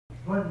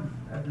الاسبوع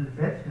اللي قبل اللي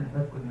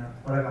فات كنا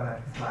بنتفرج على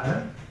كاس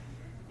العالم.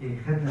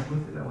 خدنا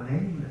الجزء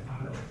الاولاني من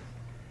الاصحاح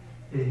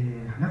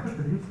الاولاني. هناخد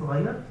تدريب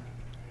صغير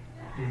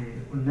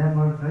قلناه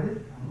المره اللي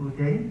فاتت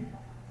وتاني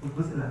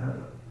والجزء اللي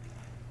هنقراه.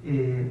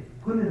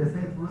 كل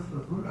رسائل بولس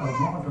الرسول او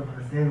معظم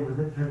الرسائل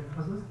وبالذات في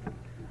التخصص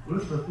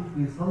بولس الرسول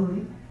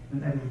بيصلي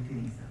من اجل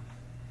الكنيسه.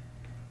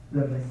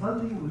 لما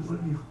يصلي ويقول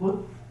لي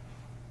خد،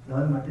 لو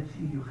انا ما اديتش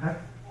ايدي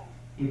وخدت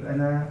يبقى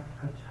انا ما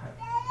خدتش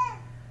حاجه.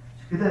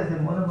 مش كده؟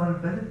 زي ما قلنا المره اللي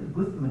فاتت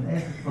الجزء من ايه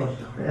 16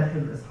 في اخر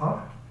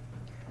الاصحاح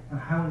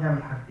هنحاول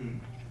نعمل حاجتين: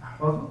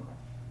 نحفظه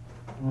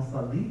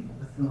ونصليه،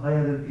 بس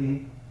نغير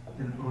الايه؟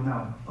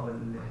 البروناون او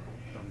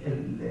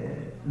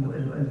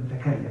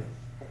المتكلم.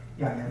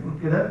 يعني هنقول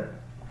كده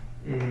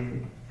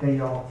كي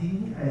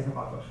يعطيني آية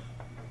 17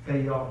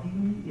 كي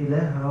يعطيني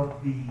إله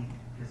ربي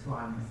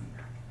يسوع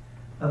المسيح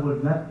أبو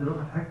المجد روح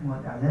الحكمة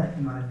والإعلان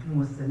في معرفتهم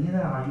والسميرة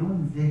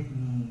عيون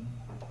ذهني.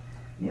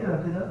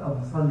 نقرا كده أو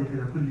نصلي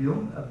كده كل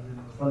يوم قبل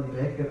ما نصلي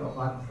باكر أو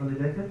بعد ما نصلي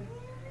باكر.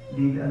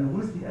 ليه؟ لأن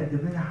بولس بيقدم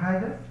لنا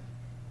حاجة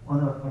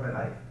وأنا بتفرج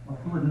عليها.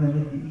 مطلوب إن أنا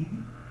أمد إيدي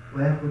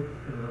وآخد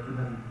اللي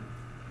ربنا بيديه.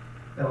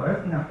 لو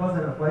عرفت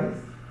نحفظها يبقى كويس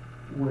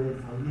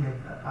ونصليها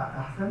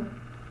أحسن.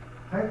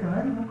 حاجة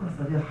كمان ممكن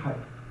نصليها لحد،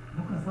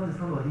 ممكن أصلي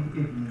صلوة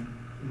لابني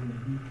اللي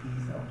مش ليه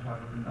كيس أو مش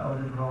عارف أو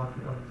لمراتي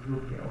أو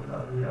لزوجتي أو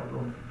لأبويا أو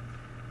لأمي.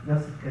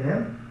 نفس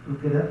الكلام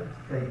وكده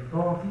كي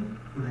تعطي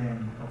فلان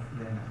أو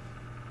فلانة.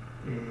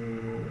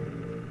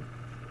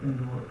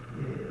 إنه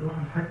روح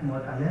الحكمة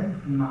والإعلان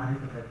في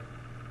معرفتك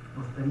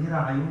مستنيرة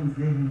عيون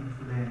ذهن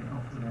فلان أو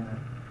فلانة.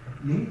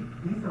 ليه؟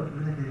 ليه سوف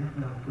لنا كده؟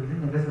 إحنا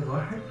كلنا جسد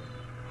واحد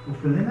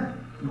وكلنا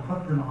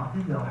نقدم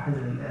عطية واحدة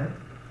للآب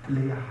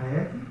اللي هي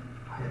حياتي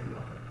وحياة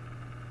الآخر.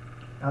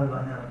 تعالوا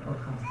بقى نقرا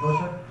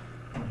 15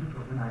 ونشوف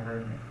ربنا عايز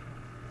ايه.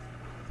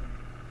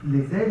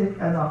 لذلك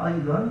انا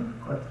ايضا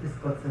قد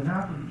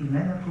سمعت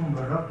بايمانكم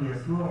بالرب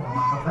يسوع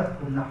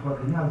ومحبتكم نحو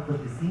جميع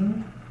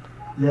القديسين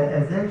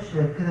لا ازال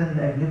شاكرا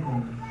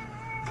لاجلكم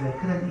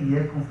ذاكرا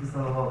اياكم في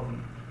صلواتي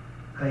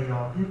كي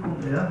يعطيكم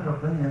اله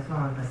ربنا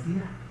يسوع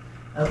المسيح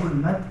ابو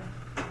المجد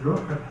روح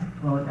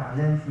الحكمه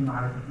والاعلان في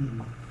معرفته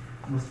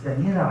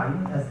مستنير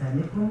عيون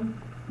اذهانكم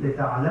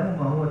لتعلموا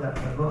ما هو رجاء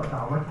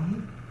دعوته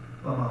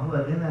وما هو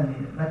غنى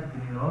مجد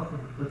ميراثه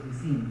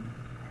القديسين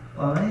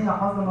وما هي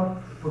عظمة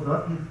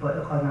قدرته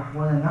الفائقة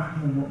نحونا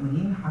نحن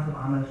المؤمنين حسب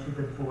عمل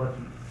شدة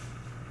قوته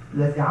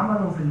الذي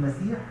عمله في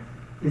المسيح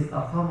إذ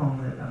أقامه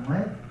من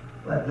الأموات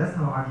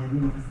وأجلسه عن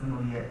يمينه في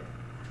السماويات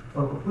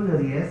وبكل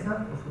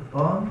رياسة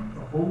وسلطان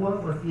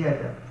وقوة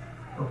وسيادة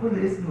وكل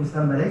اسم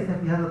يسمى ليس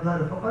في هذا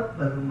الظهر فقط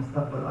بل في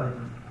المستقبل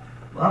أيضا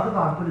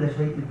وأخضع كل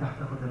شيء تحت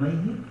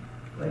قدميه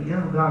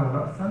وإياه جعل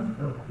رأسا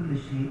فوق كل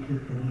شيء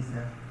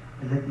للكنيسة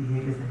التي هي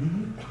جسده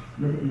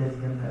ملء الذي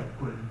يملأ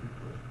الكل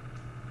بالكل.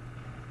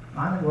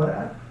 معانا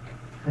الورقة.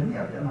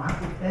 خليني أبدأ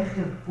معاكم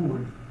آخر فول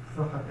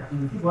صفحة. احنا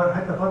بنسيب ورقة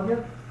حتة فاضية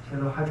عشان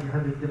لو حد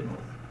يحب يكتب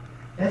نقطة.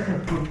 آخر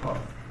فول خالص.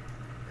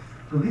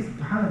 قديس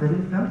يوحنا ده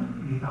بيفهم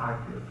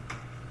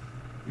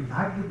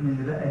يتعجب من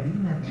اللي بقى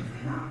لينا فيه.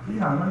 احنا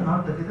حاطين عنوان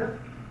النهارده كده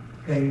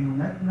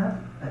كينونتنا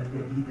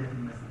الجديدة في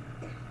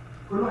المسيح.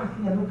 كل واحد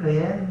فينا له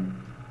كيان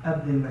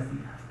قبل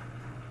المسيح.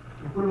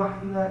 وكل واحد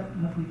فينا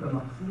ممكن يبقى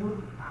مكسور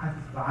وحاسس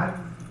بعجز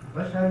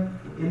وفشل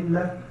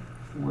وقلة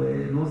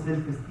ولو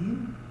سيلف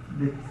استيم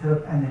بسبب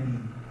أنا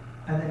مين؟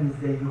 أنا مش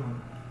زيهم.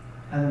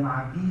 أنا ما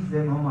عنديش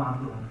زي ما هم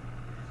عندهم.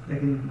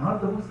 لكن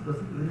النهارده بص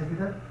بسيط يقول لنا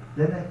كده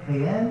لنا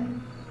كيان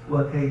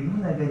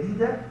وكينونة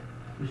جديدة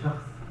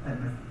بشخص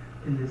المسيح.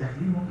 اللي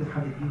داخلين ممكن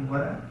حد يديهم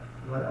الورقة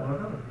بره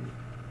ولا إيه؟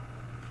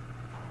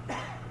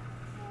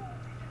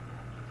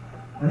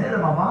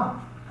 هنقرا مع بعض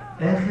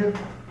آخر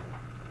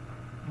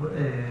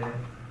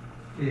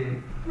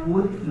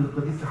كود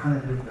للقديس يوحنا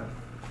الرسول.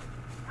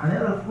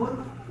 هنقرا الكود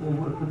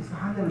والقديس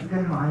يوحنا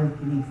بيتكلم عن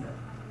الكنيسه.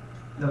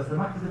 لو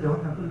سمحت كده لو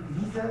احنا بنقول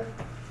الكنيسه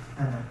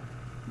انا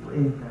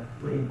وانت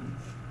وانت.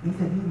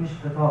 الكنيسه دي مش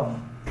حيطان،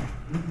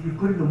 الكنيسه دي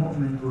كل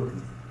مؤمن دول.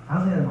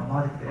 تعالوا نقرا مع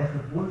بعض كده اخر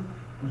كود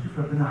ونشوف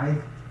ربنا عايز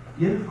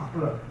يرفع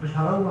كلها. مش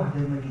هروح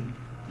زي ما جيت.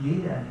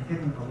 ليه؟ لان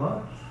كلمه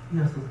الله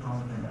فيها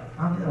سلطان منها.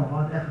 تعالوا نقرا مع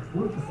بعض اخر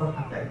كود في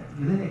الصفحه بتاعتنا.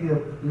 يقول لنا كده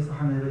القديس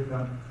يوحنا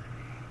الرسول: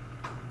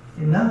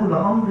 إنه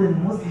لأمر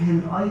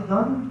مذهل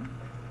أيضا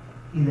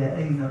إلى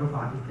أين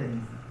رفعت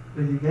الكنيسة.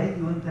 اللي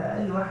جاي وأنت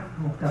أقل واحد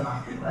في المجتمع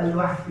وأقل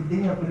واحد في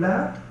الدنيا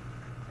كلها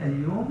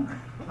اليوم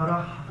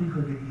ترى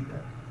حقيقة جديدة.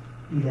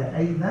 إلى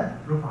أين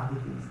رفعت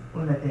الكنيسة؟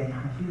 قلنا تاني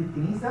هنشيل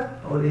الكنيسة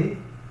أقول إيه؟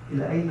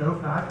 إلى أين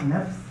رفعت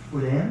نفس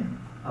فلان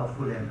أو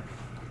فلانة.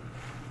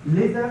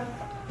 لذا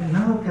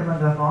إنه كما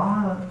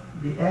رفعها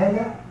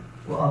بآلة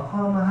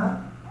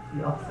وأقامها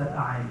في أقصى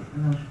الأعالي.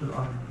 أنا مش في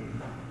الأرض التاني.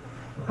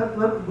 وخدت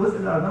بالك الجزء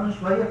اللي قرناه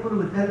شويه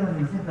كله بيتكلم ان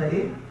المسيح ده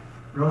ايه؟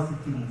 راس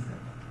الكنيسه.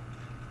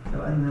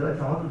 لو انا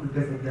دلوقتي عضو في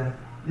الجسد ده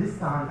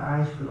لسه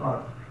عايش في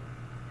الارض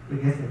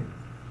بجسد،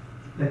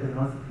 لكن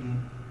راسي فين؟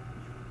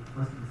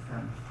 راسي في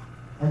السماء.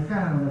 هل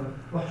فعلا انا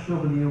بروح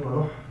شغلي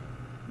وبروح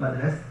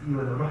مدرستي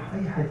ولا بروح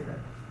اي حته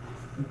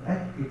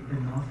متاكد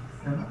ان راسي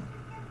في السماء؟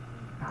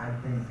 تعال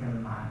تاني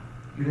نكمل معاه.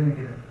 يقول لنا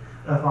كده: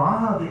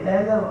 رفعها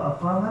بآلة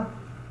وأقامت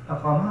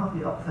أقامها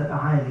في أقصى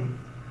الأعالي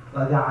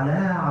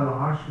وجعلها على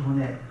العرش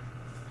هناك.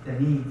 ده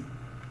مين؟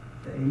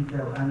 ده أنت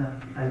وأنا،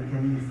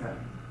 الكنيسة.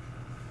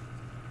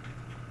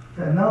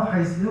 فإنه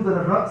حيث يوجد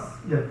الرأس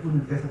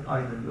يكون الجسد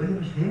أيضا. يقول لي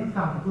مش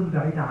هينفع تكون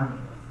بعيدة عنه.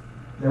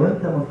 لو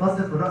أنت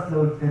ملتصق بالرأس،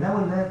 لو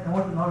التناول اللي أنا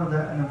اتناولته النهارده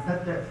ده أنا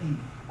مصدق فيه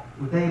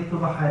وتايب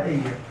توبة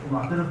حقيقية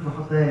ومعترف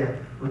بخطاياي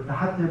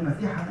واتحدت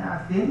بالمسيح، أنا قاعد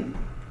فين؟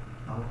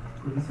 أهو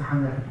القديس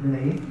يوحنا يحكي لنا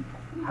إيه؟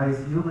 حيث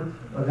يوجد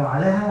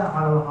وجعلها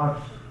على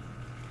العرش.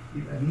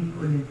 يبقى مين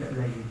يقول لي أنت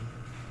قليل؟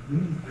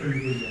 مين يقول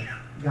لي لله؟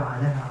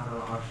 جعلها على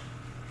العرش.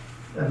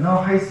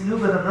 لأنه حيث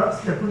يوجد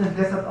الرأس يكون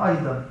الجسد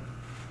أيضا،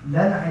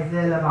 لا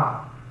انعزال بعد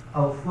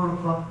أو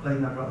فرقة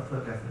بين الرأس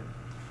والجسد.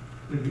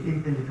 يبقى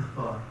أنت اللي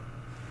تختار.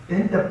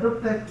 أنت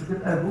بتوبتك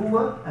بتبقى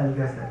جوه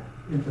الجسد،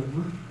 أنت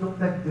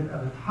بتوبتك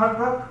بتبقى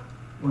بتتحرك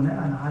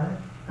بناء على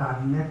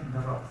تعليمات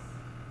من الرأس.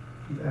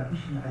 يبقى مفيش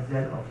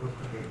انعزال أو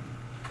فرقة تاني.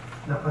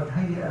 لقد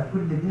هيأ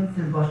كل جنس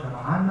البشر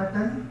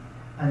عامة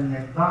أن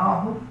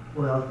يتبعه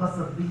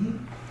ويلتصق به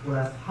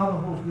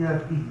ويصحبه في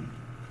ركبه.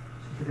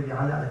 عشان كده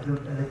بيعلق على كلمة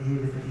التي هي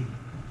جسده.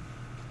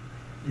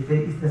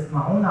 لكي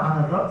استسمعون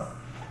عن الرأس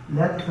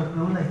لا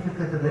تفكرون في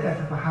فكرة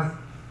الرئاسة فحسب،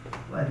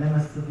 وإنما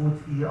الثبوت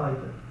فيه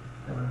أيضا.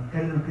 لما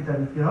نتكلم كده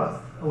إن في رأس،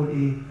 أقول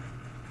إيه؟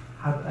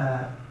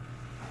 هبقى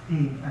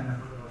فين أنا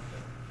في الرأس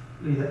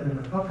ده؟ إيه لا،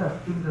 لما تفكر في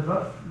كلمة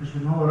الرأس مش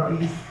إن هو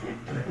رئيس،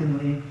 ولكنه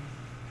إيه؟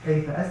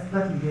 كيف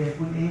أثبت لكي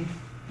يكون إيه؟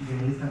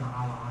 جالسا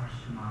على العرش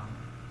معه.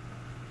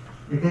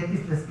 لكي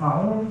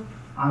تسمعون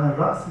عن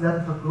الرأس لا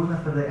تفكرون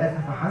في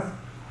الرئاسة فحسب،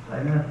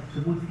 وإنما في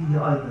الثبوت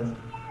فيه أيضا.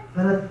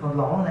 فلا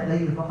تطلعون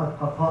إليه فقط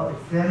كقائد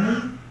ثاني،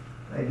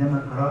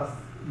 وإنما كرأس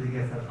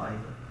للجسد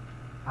أيضا.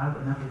 تعالوا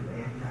ناخد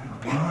الآيات اللي احنا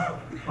قلناها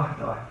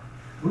واحدة واحدة.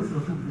 بص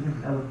الرسول بيقول لنا في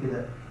الأول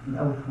كده من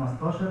أول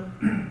 15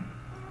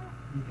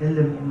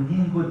 بيكلم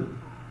مؤمنين جدد.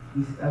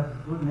 يوسف أفسس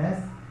دول ناس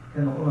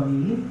كانوا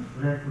أمميين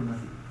وعرفوا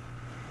المسيح.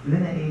 يقول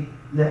لنا إيه؟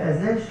 لا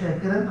أزال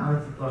شاكرا على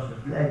 16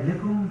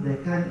 لأجلكم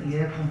ذاكرا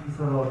إياكم في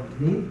صلاتي.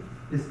 ليه؟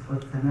 إذ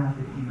قد سمعت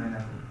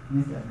بإيمانكم.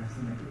 نسأل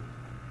نفسنا كده.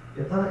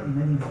 يا ترى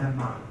إيماني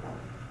مسمع؟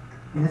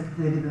 في ناس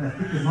كتير جدا.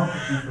 أفتكر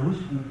موقف ما نسويش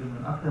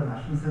من أكتر من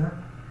 20 سنة،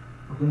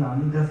 وكنا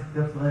عاملين درس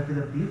كتاب صغير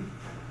كده كبير.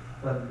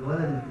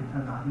 فالولد اللي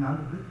كنا قاعدين عنده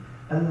في البيت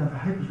قال لي أنا ما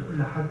بحبش أقول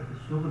لحد في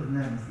الشغل إن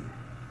أنا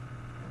مسيحي،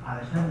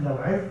 علشان لو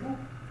عرفوا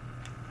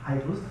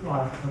هيبصوا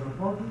على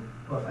تصرفاتي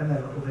وأبقى أنا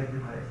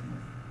بكذب على اسم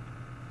المسيح.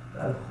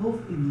 فالخوف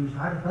إني مش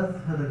عارف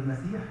أظهر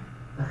المسيح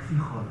تخفيه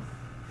خالص.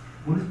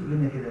 بولس بيقول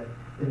لنا كده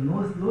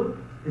الناس دول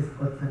إذ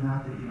قد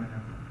سمعت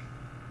بإيمانكم.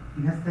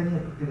 في ناس تانية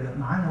تقول كده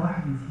معانا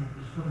واحد مسيحي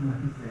في الشغل ما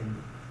فيش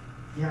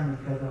زيه، يعمل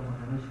كذا وما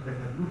يعملش كذا،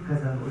 يقول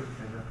كذا وما يقولش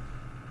كذا.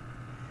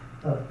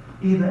 طب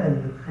ايه بقى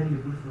اللي بتخلي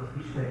بولس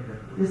مش فاكر؟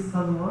 وايه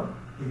الصلوه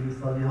اللي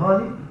بيصليها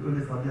لي وبيقول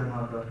لي صليها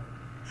النهارده؟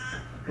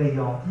 كي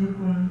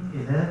يعطيكم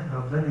اله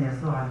ربنا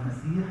يسوع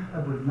المسيح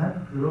ابو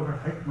المجد بروح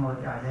الحكمه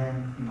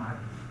والاعلان في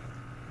معرفته.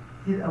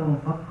 كتير قوي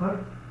نفكر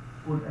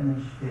نقول انا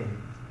مش فاهم،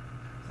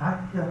 ساعات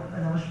كتير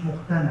انا مش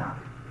مقتنع،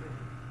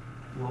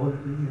 واقول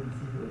ايه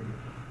المسيح يقول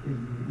لي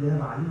اللي انا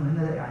بعلمه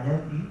هنا ده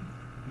اعلان ايه؟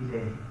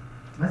 الهي.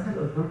 مثلا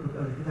قلت لكم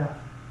قبل كده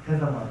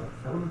كذا مره،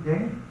 بس هقوله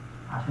تاني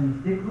عشان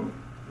نفتكره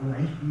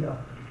ونعيش بيه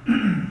اكتر.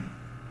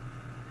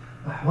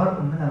 فحوار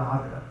امنا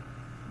العذراء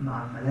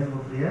مع الملاك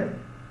غبريال،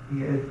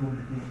 هي قالت لهم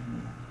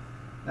الاثنين.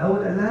 الاول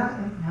قال لها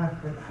انت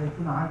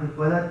هيكون عندك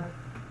ولد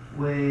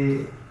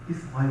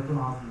واسمه هيكون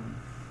عظيم.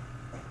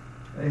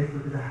 قالت له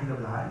كده حاجه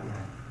بالعقل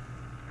يعني،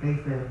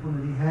 كيف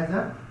يكون لي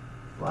هذا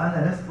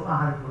وانا لست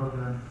اعرف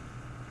رجلا؟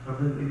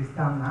 ربنا بيقول لي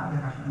استعمل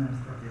عقلك عشان انا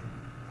مستخدمه.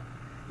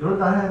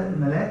 يرد عليها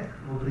الملاك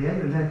غبريال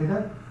يقول لها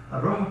كده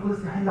الروح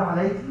القدس يحل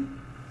عليك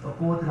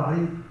وقوه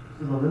العلي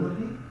تظللك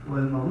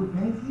والمولود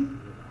منك.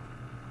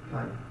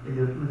 طيب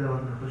اللي بتقول ده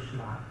برضه يخش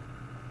العقل.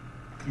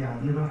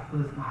 يعني ايه روح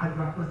القدس؟ ما حد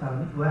روح القدس على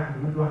 100 واحد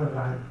و100 واحده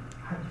بالعقل،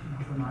 محدش فينا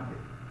حصل معاه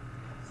كده.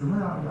 ثم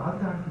العقل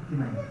عرفت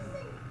تميز.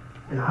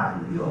 العقل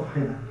يقف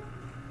هنا،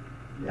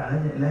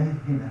 الاعلان الالهي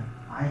هنا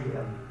عالي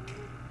قوي.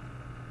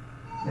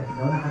 لكن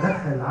لو انا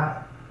هدخل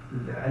العقل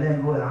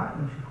الاعلان جوه العقل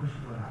مش هيخش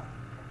جوه العقل.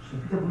 عشان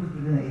كده بولس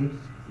بيقول لنا ايه؟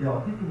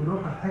 يعطيكم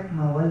بروح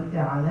الحكمه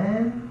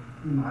والاعلان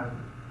في معرفته.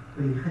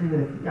 اللي يخلي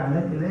بالك في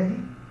اعلان الهي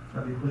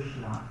ما بيخش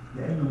العقل،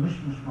 لانه مش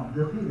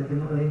منطقي،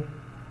 لكنه ايه؟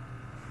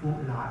 فوق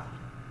العقل،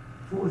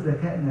 فوق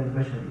ذكائنا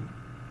البشري.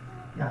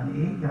 يعني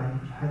ايه؟ يعني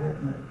مش حاجه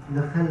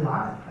تدخل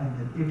العقل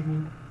ان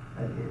الابن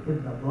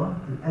الله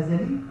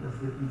الازلي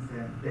يصير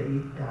انسان. ده ايه؟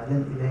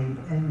 اعلان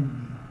الهي امن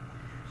بيه.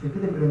 عشان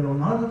كده بيقول لو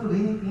النهارده انتوا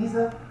جايين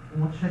الكنيسه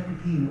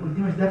ومتشككين، يقول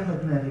دي مش داخله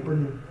دماغي، يقول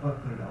لي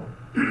فكر الاول.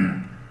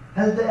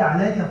 هل ده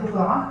اعلان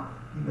يفوق العقل؟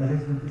 يبقى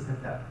لازم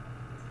تصدقه.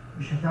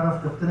 مش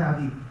هتعرف تقتنع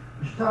بيه،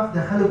 مش هتعرف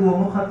تدخله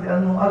جوه مخك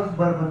لانه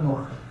اكبر من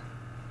مخك.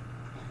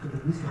 كده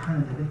القديس يوحنا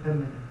ده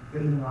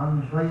بيتكلم عنه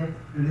من شويه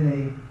يقول لنا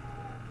ايه؟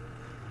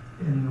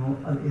 انه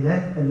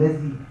الاله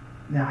الذي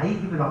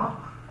نعيه بالعقل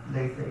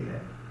ليس اله.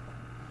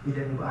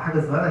 اذا يبقى حاجه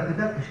صغيره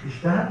كده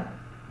كشكشتها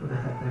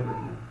ودخلتها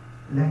بالله.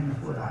 الهنا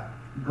فوق العقل.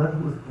 God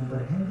who is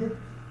comprehended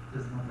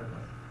is not a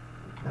God.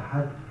 ده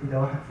حد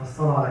كده واحد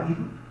فصله على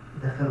ايده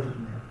ودخله في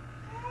دماغه.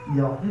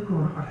 ليعطيكم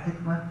روح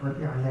الحكمة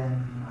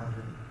والإعلان في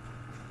معرفته.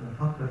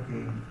 ونفكر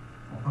تاني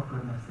ونفكر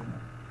نفسنا،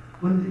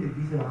 كل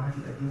قديس العهد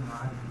القديم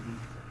والعهد الجديد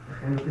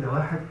تخيلوا كده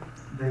واحد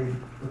زي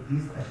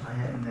القديس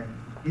أشعياء النبي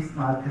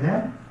يسمع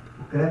الكلام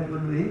والكلام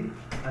يقول له إيه؟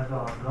 هذا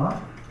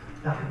عذراء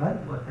تحبل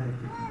وتلد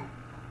ابنه.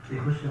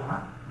 يخش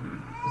العقل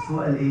بس هو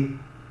قال إيه؟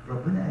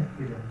 ربنا قال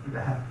كده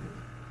يبقى هكتب.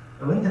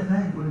 لو أنت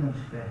فاهم قول أنا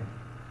مش فاهم.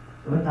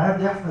 لو أنت عارف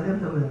ده يحصل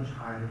إمتى قول أنا مش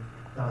عارف.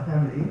 لو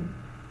هتعمل إيه؟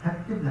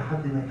 هكتب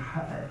لحد ما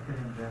يتحقق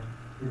الكلام ده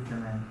في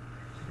الزمان.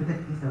 عشان كده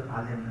الكنيسة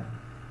بتعلمنا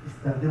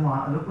استخدموا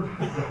عقلكم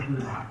لحد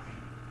حدود العقل.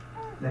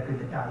 لكن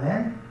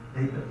الإعلان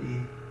هيبقى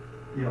بإيه؟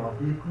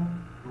 ليعطيكم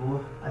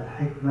روح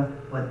الحكمة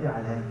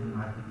والإعلان في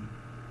المعرفة.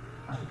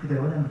 عشان كده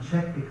لو أنا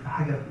متشكك في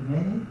حاجة في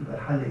إيماني يبقى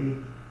الحل إيه؟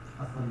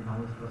 أصلي مع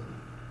الرسول.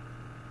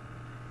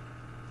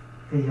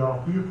 كي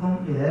يعطيكم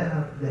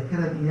إله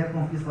ذاكرا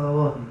إياكم في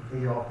صلواتي،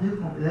 كي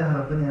يعطيكم إله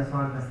ربنا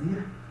يسوع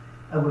المسيح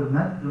أو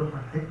المجد روح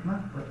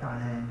الحكمة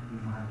والإعلان في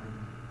معرفة.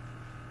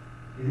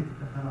 يا ريت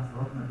تفهم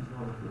صلاتنا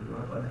الأسبوع ده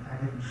كله، وأنا في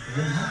حاجات مش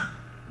فاهمها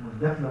ومش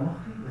داخلة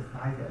مخي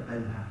بس عايز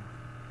أقبلها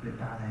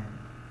بالإعلان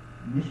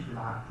مش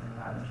بالعقل، لأن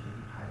العقل مش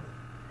هيجيب حاجة.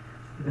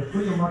 كده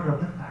كل مرة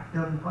بنفتح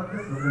الكتاب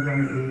المقدس ربنا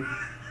بيعمل إيه؟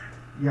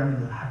 يعمل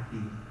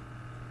الحاجتين،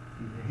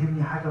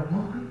 يفهمني حاجة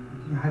بمخي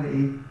ويديني حاجة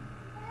إيه؟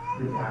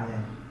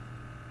 بالإعلان.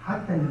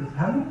 حتى اللي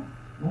بفهمه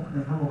ممكن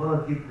نفهمه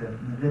غلط جدا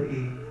من غير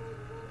إيه؟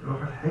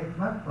 روح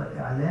الحكمة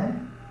والإعلان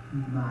في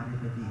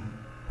معرفته.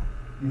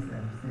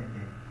 نسأل نفسنا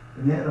تاني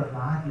بنقرا في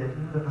العهد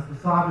القديم ده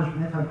بس صعب مش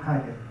بنفهم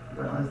حاجة،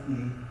 يبقى أنا قصدي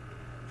إيه؟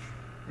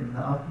 إن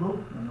أطلب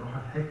من روح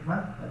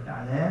الحكمة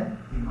والإعلان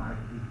في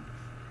معرفته.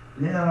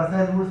 بنقرا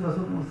رسائل بولس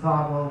الرسول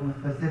صعبة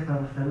ومتفلسفة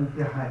ومش فاهمين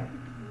فيها حاجة،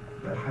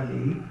 يبقى الحل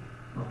إيه؟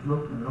 نطلب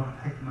من روح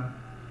الحكمة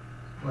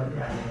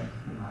والإعلان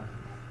في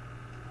معرفته.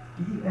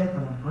 في آية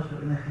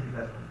 18 هنا خلي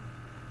بالكم.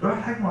 روح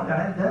الحكمة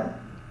والإعلان ده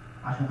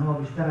عشان هو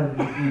بيشتغل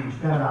بالاثنين،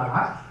 بيشتغل على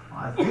العقل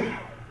وعلى الذهن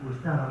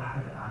ويشتغل على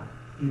حاجة أعلى.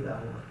 إيه بقى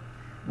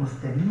هو؟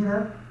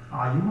 مستنيرة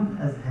عيون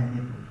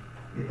أذهانكم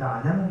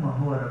لتعلموا ما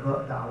هو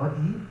رجاء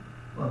دعوته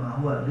وما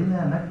هو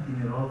غنى مجد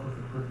ميراثه في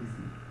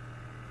القديسين.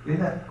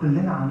 إذا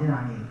كلنا عندنا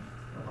عينين.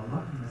 طب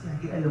الله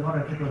المسيح جه قال لي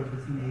مرة كده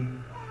والقديسين إيه؟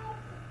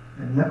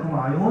 إن لكم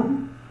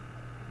عيون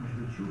مش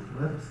بتشوف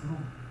ولا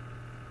تبصرون.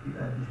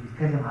 يبقى مش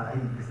بيتكلم على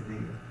العين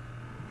الجسدية،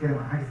 بيتكلم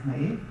عن حاجة اسمها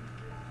إيه؟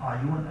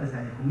 عيون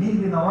أذهانكم. مين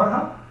اللي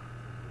بينورها؟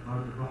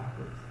 برضه الروح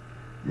القدس.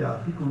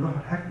 يعطيكم روح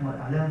الحكمة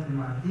والإعلان في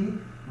معرفته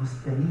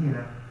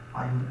مستنيرة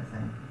عيون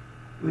أذهانكم.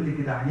 يقول لي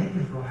كده عينيك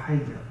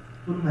الروحية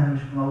طول ما هي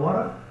مش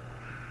منورة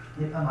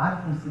يبقى معاك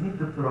 500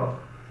 دكتوراه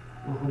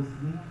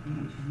و500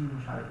 PhD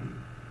ومش عارف ايه.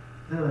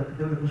 تقرا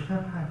الكتاب مش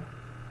فاهم حاجة.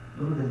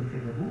 يقولوا ده اللي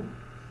كتبوه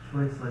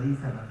شوية صغيرين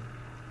سمك.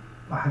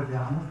 واحد زي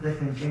عموس ده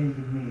كان جاني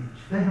بالميز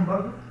مش فاهم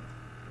برضه؟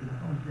 لا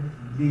هو مش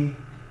فاهم. ليه؟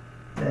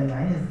 لأن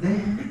عين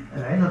الذهن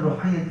العين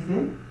الروحية دي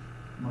فين؟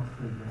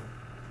 مطفية.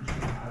 مش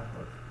فاهم حاجة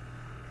خالص.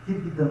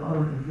 كتير جدا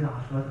قروا الإنجيل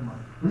عشرات المرات.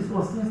 ولسه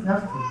وصيص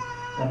نفسه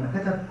لما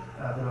كتب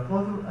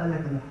اعترافاته قال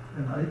لك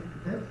أنا قريت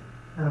الكتاب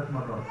 3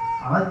 مرات.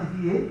 عملت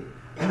فيه إيه؟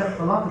 قال لك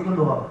طلعت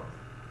كله غلط.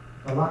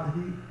 طلعت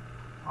فيه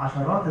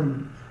عشرات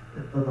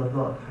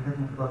التضادات، حاجات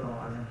متضادة مع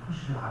بعضها ما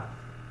تخشش العقل.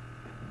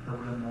 طب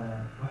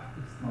لما رحت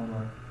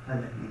تسنور قال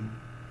لك إيه؟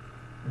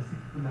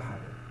 مسكت كل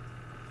حاجة.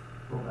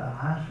 وبقى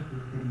عاشق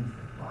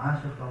للكنيسة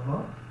وعاشق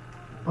الله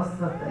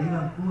وفسر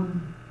تقريبا كل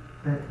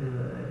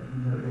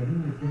من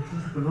القليلين اللي في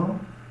الكنيسة كلهم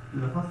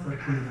اللي فسر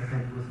كل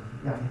مسائل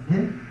الوسط. يعني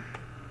فهمت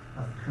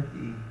أصل خدت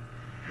إيه؟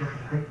 روح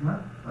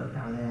الحكمة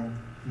والإعلان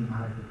في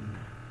معرفته.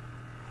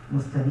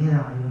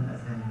 مستنيرة عيون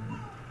أذهانكم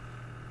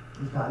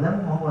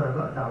لتعلموا ما هو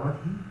رجاء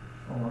دعوته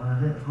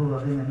وما هو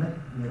غنى مجد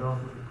ميراثه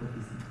في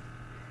القديسين.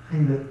 خلي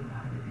بالكم من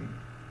حاجة تاني.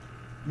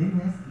 ليه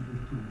الناس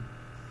بتتوب؟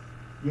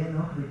 لأن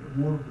واخد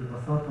الأمور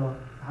ببساطة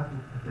ساعات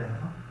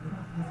متفاهة. يروح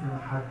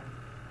مثلا حاجة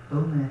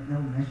أول ما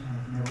يتناول ماشي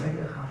هيتناول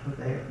أجي آخر 10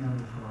 دقايق أتناول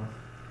وخلاص.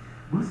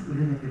 بولس بيقول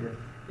لنا كده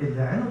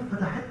اللي عينه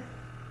اتفتحت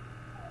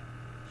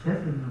شاف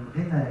إن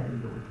الغنى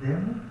اللي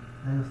قدامه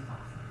لا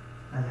يستعصى.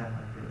 قالها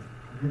بعد كده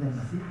غنى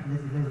المسيح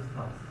الذي لا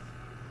يستعصى.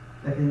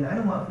 لكن اللي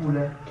عينه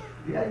مقفولة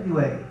بيأدي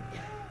واجب.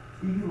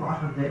 يجي له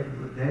 10 دقايق في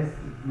القداس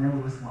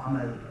يتناول اسمه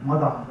عمل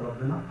مضى عند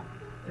ربنا.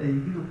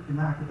 يجي له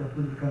اجتماع كده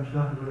كل كام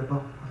شهر يقول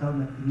لك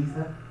ختمنا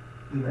الكنيسة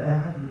ويبقى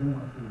قاعد ودمه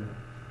مقفولة.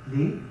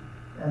 ليه؟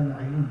 لأن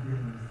عيونه فيها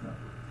من السماء.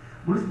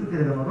 بولس بيقول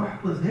كده لما الروح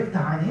القدس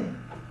هيفتح عينيك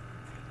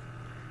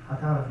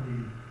هتعرف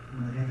ليه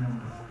من غير نوم.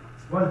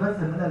 الأسبوع اللي فات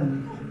سمينا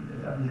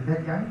قبل اللي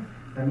فات يعني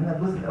سمينا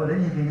الجزء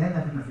الأولاني غنانا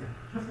في المسيح.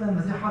 شفنا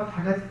المسيح حاطط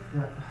حاجات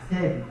في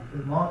حسابي في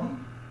الماضي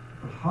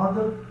في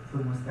الحاضر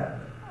في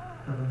المستقبل.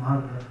 طب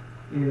النهارده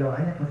إيه لو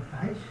عينك ما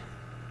تفتحتش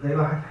زي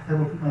واحد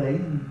حسابه فيه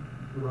ملايين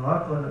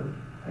دولارات ولا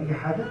أي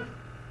حاجة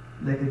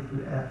لكن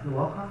في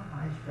الواقع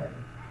عايش فقير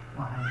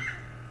وعايش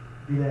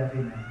بلا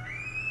غنى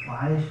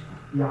وعايش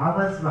في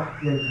عبث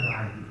واحتياج غير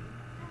عادي.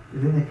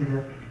 يقول لنا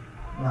كده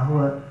ما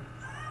هو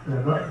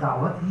رجاء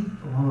دعوته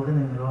وما هو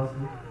غنى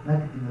ميراثه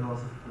مجد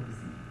ميراثه في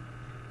القديسين.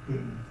 تاني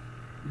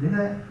يقول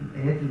لنا في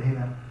الآيات اللي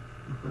هنا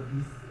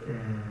القديس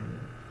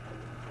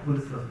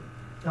بولس الرسول.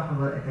 افتحوا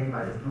الورقة تاني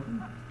بعد إذنكم.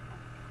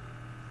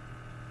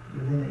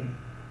 يقول لنا ايه؟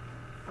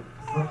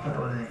 الصفحة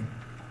الأولانية.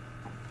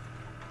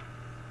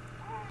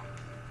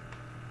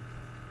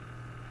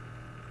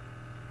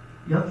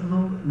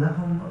 يطلب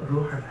لهم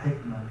روح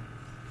الحكمة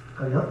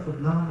كي يطلب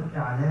لهم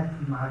الإعلان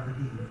في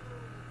معرفته،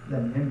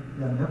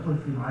 لم يقل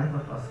في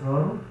معرفة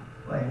أسراره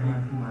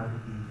وإنما في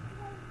معرفته،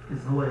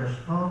 إذ هو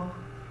يشتاق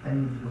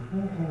أن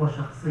يدركوه هو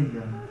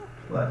شخصيا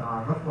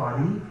ويتعرفوا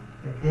عليه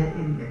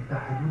ككائن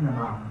يتحدون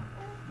معه.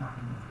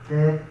 نحن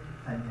نحتاج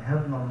أن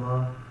يهبنا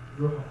الله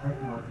روح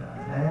الحكمة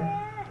والإعلان،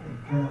 إن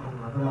كان قد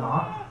وهبنا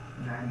العقل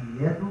من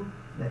عنياته،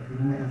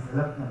 لكننا إن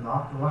سلكنا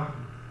العقل وحده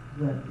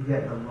دون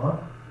الاتجاه إلى الله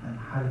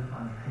ننحرف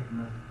عن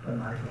الحكمة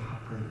والمعرفة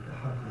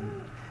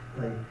الحقيقية.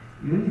 طيب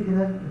يقول لي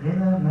كده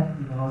غنى مجد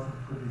ميراث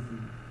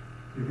القديسين.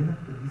 يقول لنا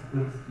القديس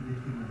بولس كبير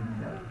كلمة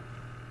جميلة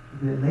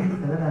قوي. ليس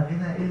لنا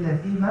غنى إلا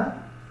فيما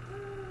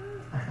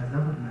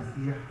أخذه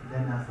المسيح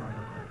لنا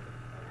صادقا.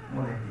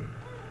 نقولها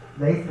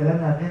تاني. ليس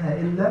لنا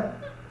غنى إلا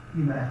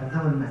فيما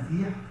أخذه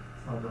المسيح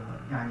صادقا.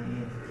 يعني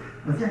إيه؟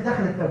 المسيح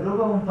دخل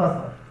التجربة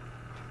وانتصر.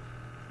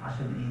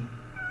 عشان إيه؟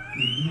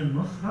 يديني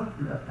النصرة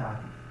تبقى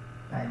بتاعتي.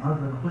 يعني مرة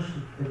لما أخش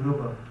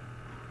التجربة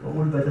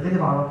وأقول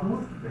بتغلب على طول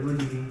بيقول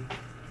لي إيه؟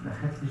 ما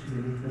خدتش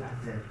اللي في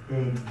الحساب.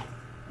 تاني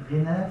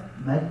غنى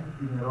مجد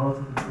ميراث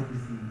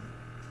القديسين.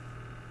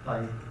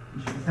 طيب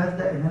مش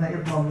مصدق إن أنا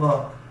ابن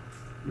الله.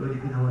 يقول لي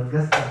كده هو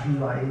اتجسد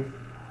فيه وعى إيه؟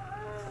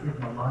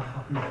 ابن الله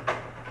الحقيقي.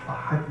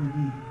 صحتني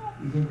بيه.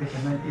 يجي أنت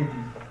كمان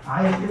ابن.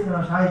 عايش ابن ولا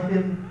مش عايش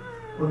ابن؟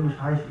 قول مش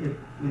عايش ابن.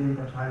 يقول لي أنت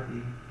مش عارف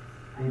إيه؟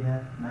 غنى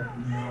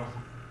مجد ميراث.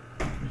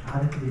 مش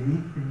عارف اللي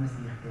ليك في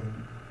المسيح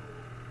تاني.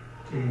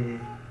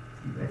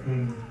 يبقى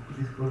تاني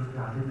القديس بولس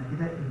بيعلمنا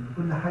كده ان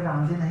كل حاجه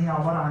عندنا هي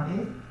عباره عن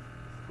ايه؟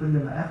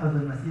 كل ما اخذ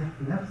المسيح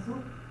في نفسه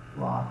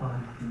واعطاه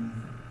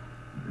للكنيسه.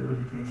 بيقول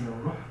لي تاني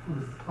لو روح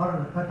القدس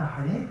قرر فتح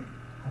عينيك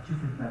هتشوف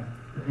المجد.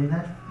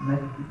 غنى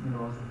مجد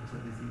ميراث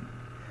القديسين.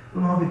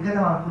 طول ما هو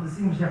بيتكلم على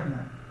القديسين مش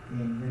احنا.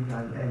 يعني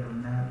نرجع للايه اللي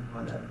قلناها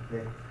ولا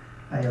قبل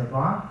آية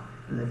 4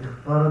 الذي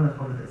اختارنا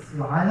قبل تأسيس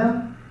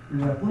العالم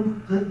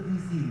لنكون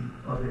قديسين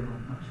قبلهم.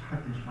 ما فيش حد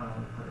مش معنا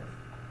القداسه.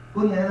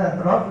 كوني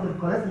انا رافض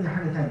القداسه دي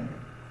حاجه ثانيه،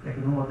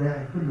 لكن هو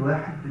داعي كل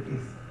واحد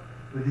بالاسم.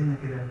 يقول لنا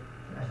كده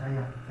في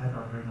اشعياء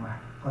 43:1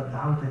 قد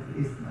دعوتك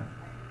باسمك.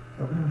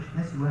 ربنا مش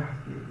ناسي واحد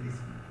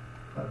باسمه.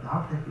 قد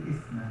دعوتك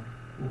باسمك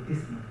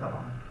وباسمك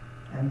طبعا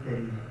انت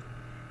ليه.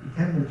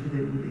 يكمل كده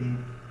يقول ايه؟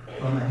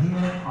 وما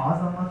هي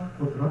عظمه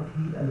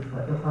قدرته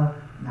الفائقه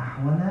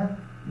نحونا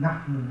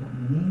نحن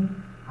المؤمنين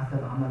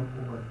حسب عمل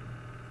قوته.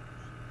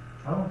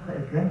 مش عارف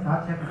الكلام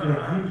ساعات شكله كده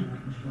كتير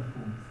مش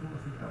مفهوم بس هو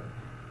بسيط قوي.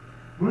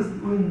 بولس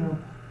بيقول انه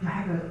في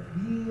حاجه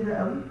كبيره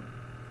قوي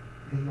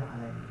جايه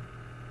عليا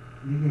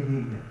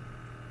ليا.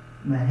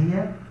 ما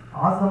هي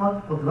عظمه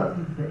قدرته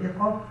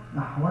الفائقه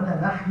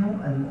نحونا نحن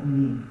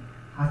المؤمنين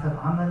حسب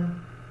عمل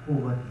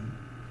قوته.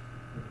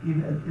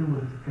 ايه بقى القوه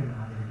اللي بتتكلم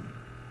عليها دي؟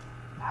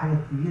 الحاجه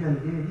الكبيره اللي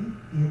جايه دي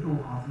فيها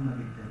قوه عظيمه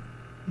جدا.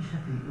 ايه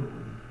شكل القوه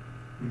دي؟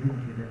 بيقول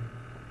لنا كده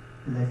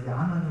الذي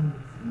عمله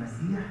في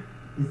المسيح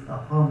إذ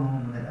أقامه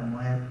من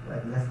الأموات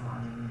وأجلسه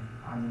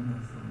عن يمينه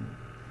السماوية.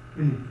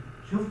 اللي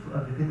شفتوا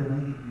قبل كده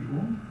ميت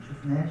بيقوم؟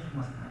 شفناش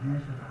ما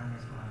سمعناش غير عن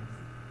يسوع عليه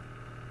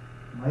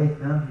السلام. ميت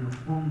كمان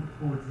بيقوم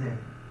بقوة ذاته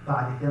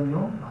بعد كام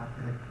يوم؟ بعد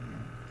 3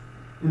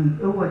 أيام.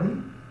 القوة دي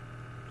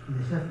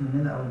اللي شاف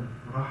مننا أو اللي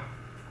راح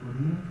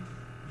كورين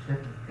وشاف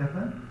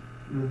الكفن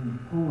يقول إن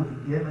قوة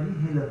القيامة دي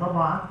هي اللي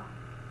طبعت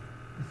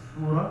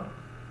الصورة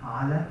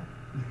على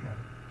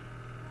الكفن.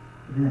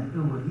 لأن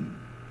القوة دي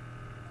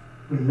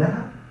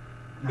كلها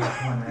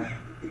نحونا.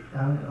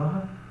 يعني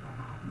نقراها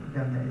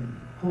قدامنا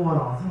القوة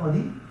العظيمة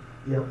دي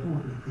هي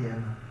قوة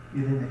القيامة.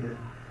 يقول لنا كده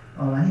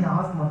وما هي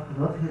عظمة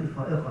قدرته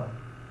الفائقة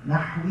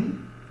نحوي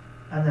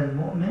أنا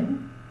المؤمن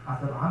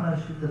حسب عمل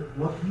شدة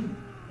قوته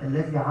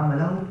الذي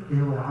عمله.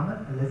 إيه هو العمل؟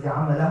 الذي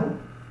عمله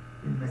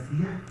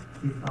المسيح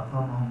إذ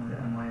أقامه من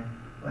الأموات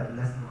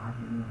وأجلسه عن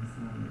يمينه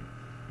السماوية.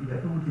 يبقى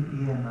قوة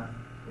القيامة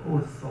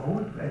وقوة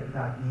الصعود بقت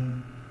بتاعت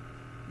مين؟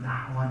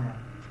 نحونا.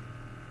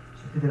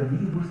 عشان كده لما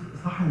يجي بولس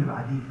الإصحاح اللي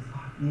بعديه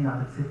إصحاح 2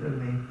 عدد 6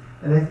 يقول إيه؟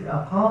 الذي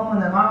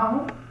أقامنا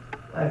معه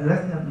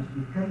وأجلسنا. مش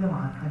بيتكلم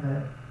عن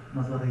حاجة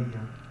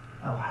نظرية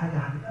أو حاجة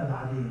هتبقى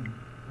بعدين،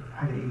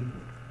 حاجة إيه؟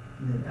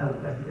 من الأول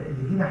كده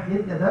اللي جه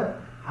ناحيتنا ده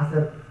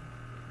حسب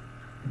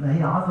ما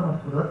هي عظمة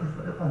قدرته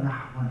الفائقة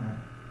نحونا.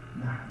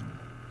 نحن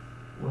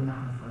قلنا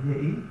هنصليها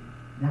إيه؟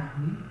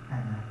 نحوي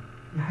أنا.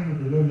 دي حاجة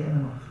جاية لي أنا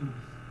مخصوص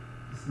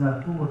اسمها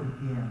قوة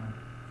القيامة.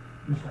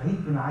 مش عيد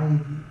بنعيد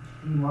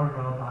في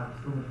مرة بعد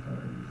صوم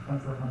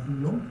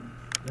 55 يوم.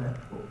 ده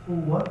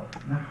قوة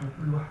نحو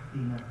كل واحد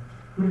فينا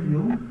كل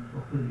يوم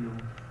وكل يوم.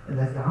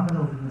 الذي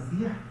عمله في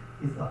المسيح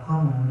إذ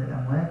أقامه من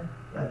الأموات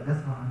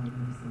وأجلسه عن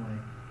يمين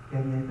السماوات.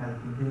 كان يرجع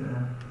للكلمتين اللي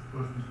أنا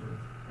بذكرهم من شوية.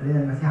 قال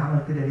لنا المسيح عمل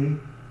كده ليه؟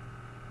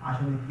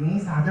 عشان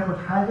الكنيسة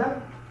هتاخد حاجة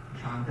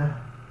مش عندها.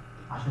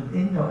 عشان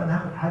إن لو أنا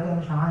هاخد حاجة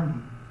مش عندي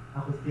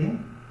هاخد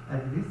فين؟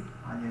 أجلس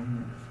عن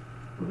يمين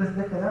السماوات. وبس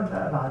ده كلام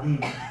بقى بعدين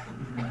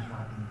مش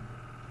بعدين.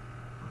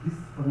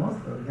 في النص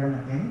لو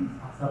رجعنا تاني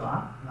الساعة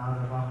 7 من عدد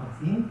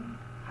 54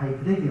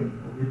 هيترجم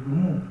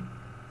وبيرجموه.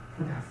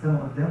 فتح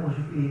السماء قدامه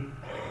وشوف ايه؟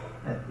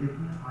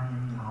 الابن عن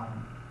يمين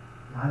العظمة.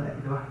 لعل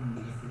كده واحد من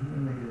المفسرين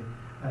قلنا كده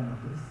أن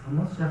القديس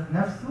استفانوس شاف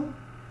نفسه،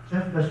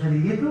 شاف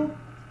بشريته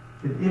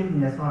في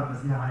الابن يسوع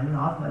المسيح عن يمين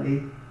العظمة.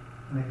 ليه؟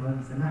 أنا كمان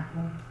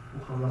مسامحكم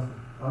وخلصوا،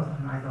 خلاص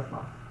عشان عايز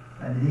أطلع،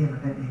 لأن ليه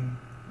مكان إيه؟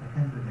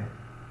 مكان بجد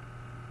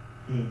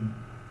تاني،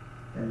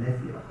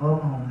 الذي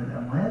أقامه من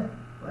الأموات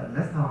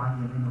وأجلسه عن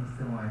يمينه في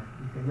السماوات.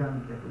 لكي يعمل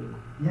ده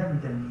كله.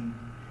 يعمل ده لمين؟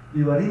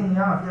 بيوريهم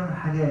يعرف يعمل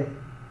حاجات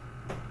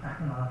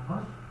احنا ما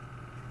نعرفهاش.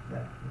 لا،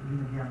 يقول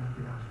لنا بيعمل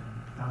كده عشان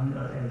تعالوا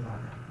نقرا الآية اللي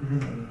بعدها. يقول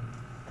لنا إيه؟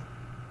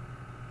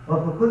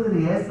 وبكل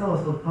رياسة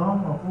وسلطان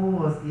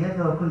وقوة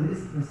وسيادة وكل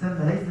اسم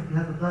يسمى ليس في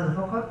هذا الظهر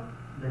فقط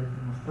بل في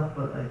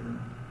المستقبل أيضا.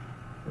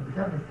 طب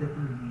بتعمل كده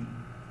كل مين؟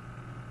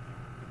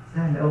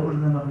 سهل أوي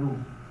قلنا مغلوب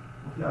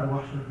وفي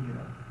أرواح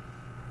شريرة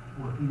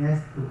وفي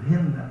ناس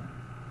توهمنا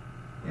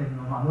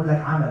إنه معمول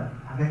لك عمل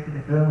حاجات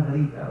كده، كلام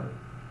غريب قوي.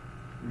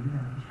 يقول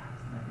لنا مفيش حاجة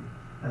اسمها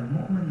كده.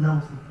 المؤمن له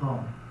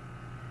سلطان.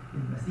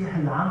 المسيح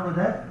اللي عمله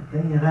ده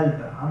اداني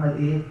غلبة. عمل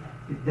إيه؟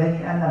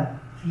 اداني أنا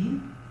فيه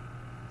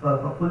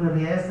فكل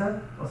رياسة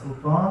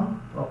وسلطان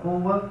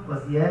وقوة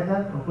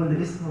وسيادة وكل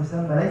اسم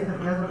يسمى ليس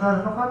في هذا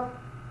الظهر فقط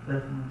بل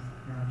في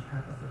المستقبل. مش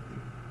حاجة تأثر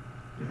فيه.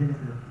 يقول لنا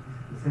كده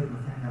السيد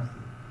المسيح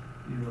نفسه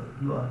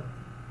يقرأ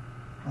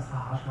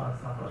أصحاح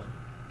 10-19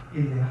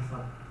 إيه اللي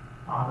يحصل؟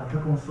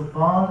 أعطيتكم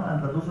السلطان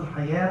أن تدوسوا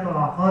الحياة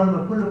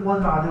والعقارب وكل قوة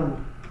العدو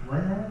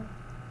ولا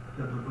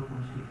يضركم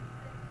شيء.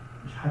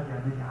 مش حد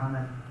يعمل لي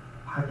عمل،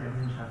 حد يعمل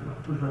لي مش عارف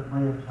يحطوا شوية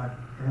مية، مش عارف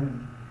الكلام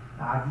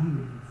العجيب اللي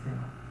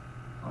بيتسمع.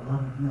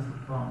 الله مدينا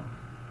سلطان،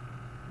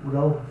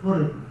 ولو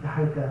فرض في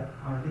حاجة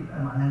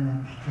عملية معناها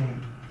إنها مش تايه،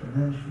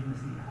 لأنها مش في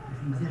المسيح.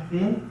 في المسيح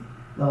فين؟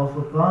 له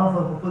سلطان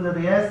فوق كل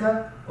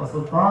رياسة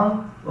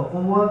وسلطان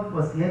وقوة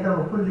وسيادة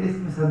وكل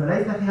اسم يسمى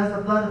ليس في هذا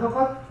الظهر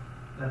فقط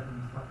بل في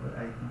المستقبل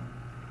أيضا.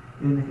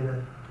 يقول كده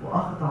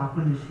وأخضع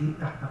كل شيء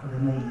تحت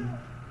قدميه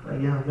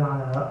وإياه جعل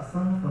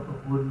رأسا فوق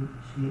كل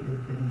شيء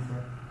الكنيسة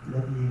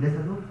التي هي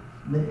جسده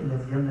ملء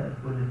الذي يملأ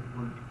الكل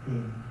الكل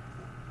تاني.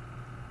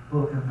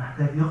 هو كان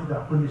محتاج يخضع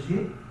كل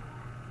شيء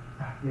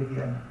تحت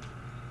يدي أنا.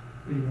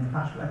 اللي ما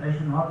ينفعش بقى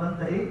تعيش النهارده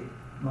أنت إيه؟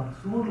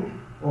 مكسور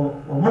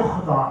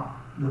ومخضع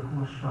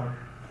لقوى الشر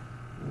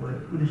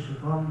ويقول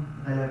الشيطان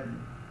غلبني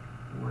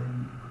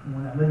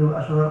ونعمله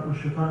أشرار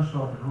والشيطان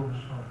شاطر. هو مش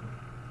شاطر،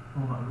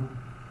 هو مغلوب.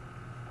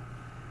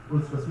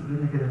 قلت رسول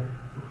بيقول كده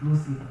في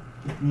كلوسي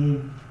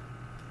 2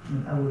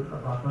 من أول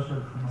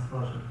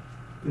 14-15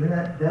 يقول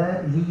لنا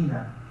ده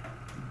لينا،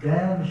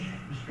 ده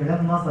مش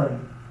كلام نظري،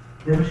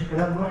 ده مش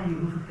كلام روحي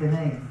يقولوه في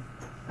الكنائس،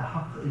 ده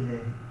حق إلهي.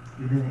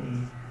 يقول لنا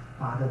إيه؟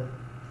 في عدد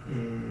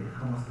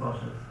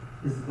 15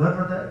 إذ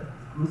جرد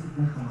كلوسي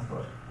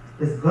 2:15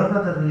 إذ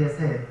جرد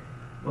الرياسات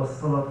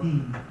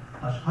والسلاطين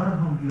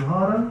أشهرهم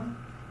جهارا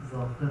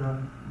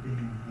ظافرا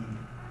بهم فيه.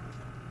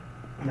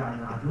 يعني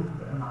العدو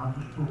بقى ما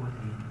عندوش قوة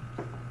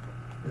تاني،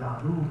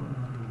 العدو بقى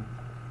مغلوب،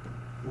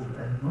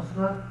 وبقى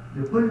النصرة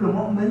لكل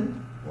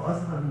مؤمن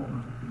وأصغر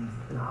مؤمن في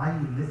الكنيسة.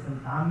 العيل لسه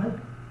متعمد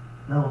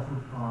له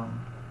سلطان،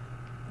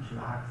 مش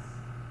العكس.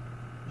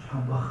 مش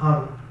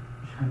هنبخره،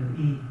 مش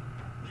هنرقيه،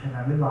 مش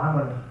هنعمل له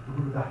عمل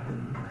ونحطه له تحت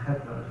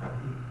المخدة ولا مش عارف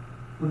ايه.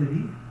 كل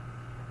دي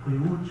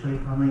قيود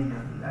شيطانية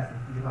للأسف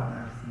اللي بعد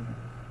نفسينا.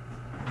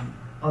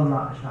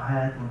 نطلع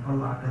إشاعات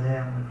ونطلع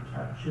كلام ومش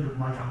عارف شرب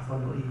مية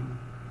حصل له إيه.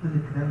 كل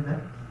الكلام ده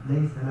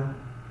ليس له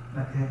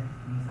مكان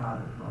في الكنيسة على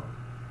الإطلاق.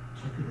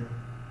 عشان كده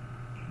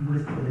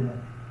بولس بيقول لنا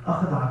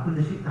أخضع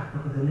كل شيء تحت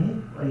قدميه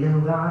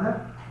وإياه جعل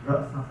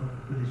رأسا فوق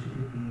كل شيء في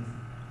الكنيسة.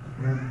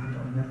 الكلام اللي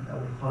كنا قلناه في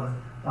الأول خالص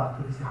بتاع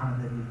القديس يوحنا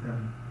ده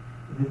بيفهم.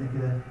 يقول لنا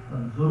كده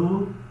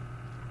انظروا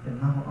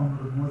إنه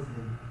أمر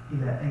مذهل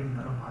إلى أين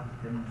رفعت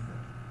الكنيسة.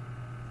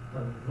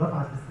 طب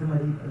رفعت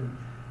السماء دي يبقى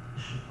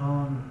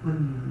الشيطان وكل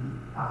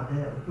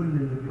الأعداء وكل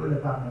اللي بيقول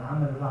لك بعمل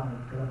عمل وبعمل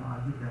الكلام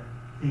العجيب ده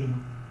فين؟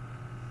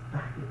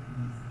 تحت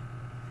الكنيسة.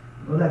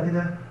 نقولها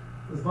كده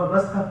أسبوع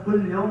بسخة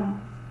كل يوم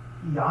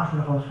يجي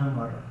 10-15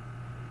 مرة.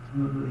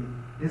 نقول له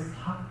إيه؟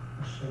 اصحى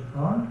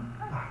الشيطان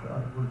تحت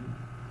أرجلي.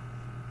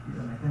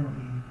 يبقى مكانه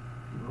إيه؟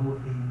 يبقى هو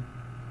فين؟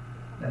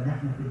 لأن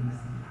إحنا في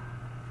المسيح.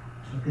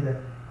 عشان كده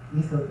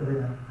كنيسة بتقول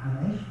لنا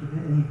هنعيش في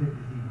أي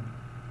فكر فيهم.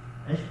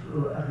 عيش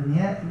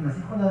أغنياء في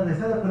المسيح. قلنا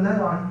الرسالة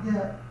كلها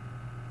وعندها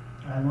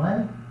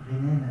عنوان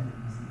غنانا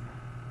بالمسيح.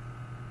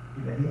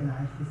 يبقى ليه أنا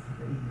عايش لسه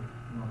فقير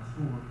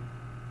ومكسور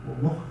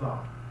ومخضع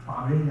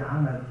وعاملين لي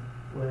عمل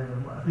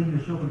وقافلين لي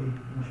شغلي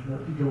ومش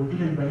بيجودوا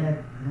لي البنات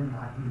الكلام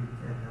العجيب اللي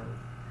بيتقال ده.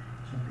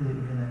 عشان كده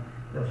يقول لنا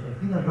لو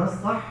شايفين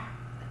الراس صح،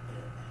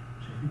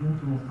 شايفين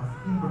انتم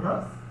متخصصين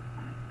بالراس،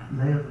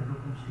 لا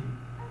يضركم شيء.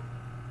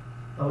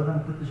 طب انا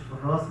ما كنتش في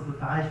الراس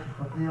وكنت عايش في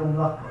الخطيه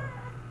وملخبط،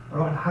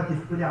 اروح لحد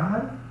يفك لي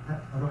عمل؟ لا،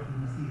 اروح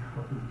للمسيح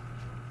وطول.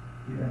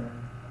 يبقى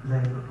لا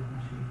يضركم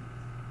شيء.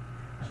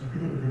 عشان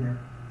كده يقول لنا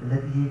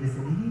الذي هي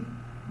جسده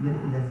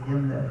ملء الذي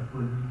يملأ الكل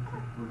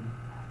الكل.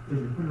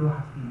 اللي كل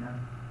واحد فينا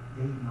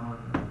جاي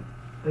النهارده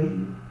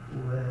طيب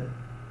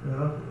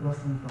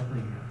ورسم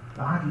طبيعي.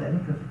 العهد القديم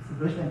كان في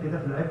اكسبريشن كده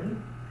في العبري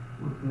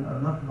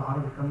وقرناه في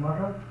العربي كم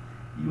مره.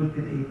 يقول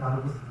كده ايه؟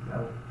 تعالوا بصوا في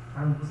الاول،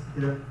 تعالوا نبص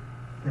كده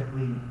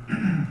تكوين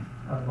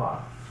 4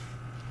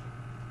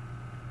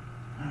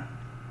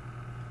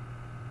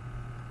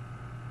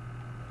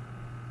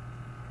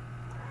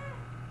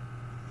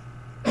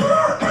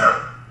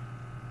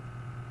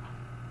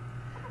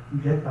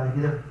 جت بعد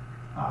كده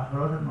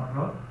عشرات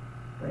المرات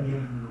في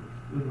أيام الملوك،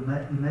 يقول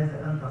له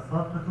لماذا أنت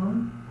ساقط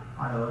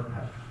على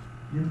وجهك؟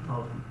 ليه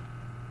طافي؟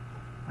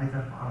 عايز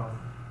ارفع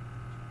راسك.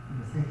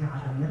 المسيح جه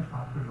عشان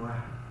يرفع كل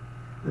واحد.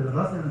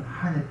 الراس اللي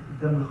اتحنت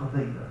قدام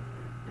الخطيه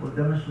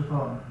وقدام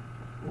الشيطان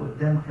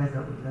وقدام كذا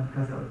وقدام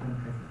كذا وقدام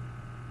كذا،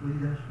 ودي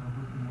ده مش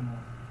موجود اليوم.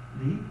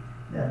 ليه؟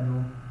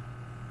 لأنه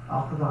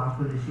أخضع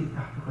كل شيء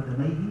تحت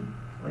قدميه،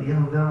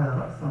 وإياه جعل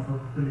رأسا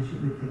فوق كل شيء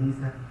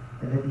للكنيسة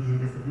التي هي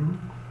جسده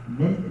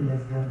من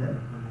الذي يبدأ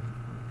الكل.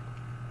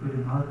 يقول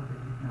النهارده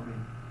تكليفنا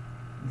وين؟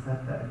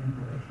 مصدق إن أنت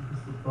بقيت فيك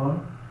السلطان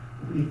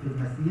وبقيت في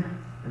المسيح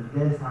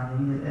الجالس عن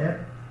يمين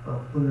الآب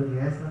وكل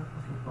رياسة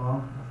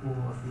وسلطان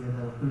وقوة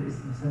وسيادة وكل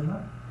اسم يسمى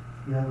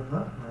في هذا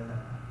الظرف ولا لا؟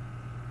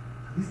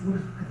 قديس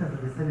بولس كتب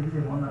الرسالة دي زي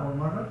ما قلنا أول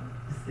مرة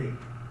في السجن.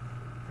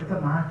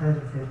 كتب معاها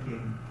 3 رسائل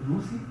تاني،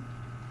 كلوسي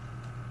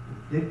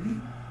وفليبي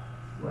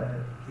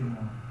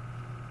وتيمون.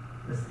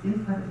 بس ايه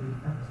الفرق بين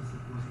افسس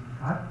وكلوسي؟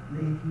 ساعات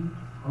تلاقي فيه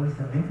حوالي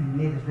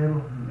 70% تشابه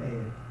من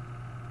الآيات،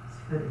 بس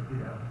فرق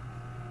كبير قوي.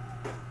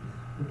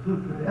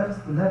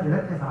 افسس كلها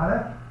بيركز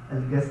على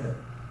الجسد،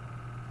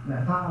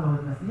 ما فعله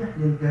المسيح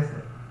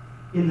للجسد،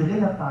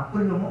 الغنى بتاع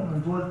كل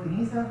مؤمن جوه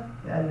الكنيسه،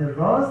 لان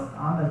الراس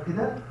عمل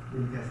كده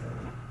للجسد.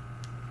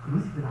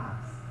 كلوسي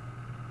بالعكس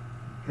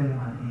بيتكلم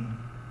عن ايه؟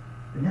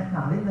 ان احنا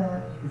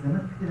علينا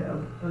التزامات كتير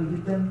قوي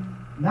جدا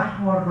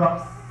نحو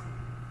الراس.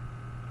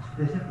 عشان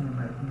كده شايف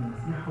ان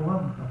المسيح هو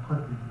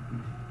متقدم في كل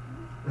شيء،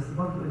 بس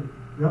برضه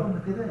رغم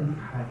كده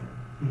ليك حاجه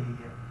ايه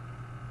هي؟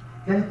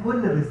 كان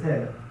كل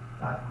الرساله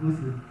بتاعت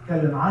كلوسي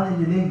بتتكلم عن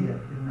اللي ليا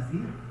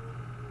المسيح.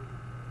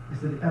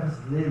 رسالة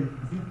افسس اللي هي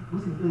المسيح،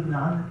 كلوسي بتقول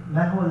عن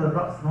ما هو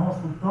للراس، ما هو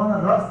سلطان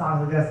الراس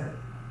على الجسد.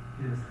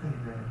 بس خلي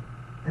بالك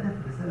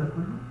هدف الرساله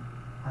كله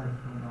على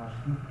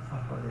 28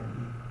 صفحه ولا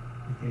ايه؟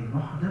 لكي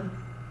نحضر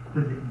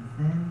كل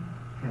انسان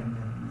كامل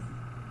المسيح.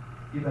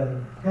 يبقى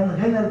كان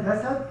غنى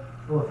الجسد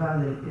هو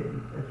فعل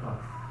الراس،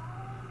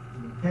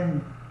 كان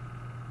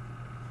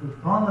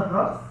سلطان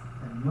الراس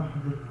ان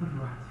يحضر كل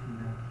واحد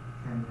فينا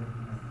كامل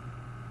المسيح.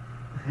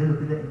 تخيلوا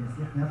كده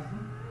المسيح نفسه،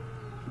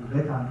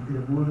 وجات عند كده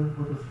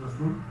بطرس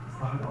الرسول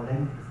الصح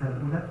الاولاني في الرساله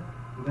الاولى،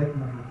 وجات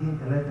مرتين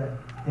 3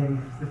 تاني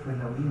في سفر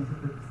اللاويين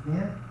وسفر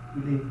التثنيه،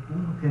 يقول ايه؟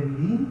 كونوا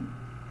كاملين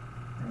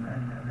كما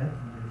ان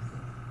اباكم لا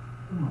يستطيع.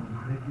 ثم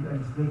الحاجات دي بقى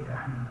نسبيه،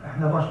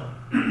 احنا بشر.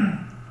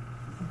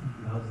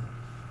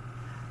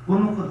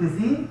 كونوا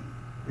قديسين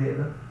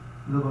تقدر،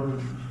 ده برضه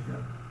مش كده.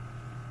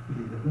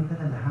 اذا كنت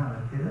انا اللي هعمل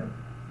كده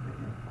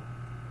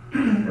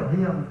لو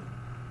هي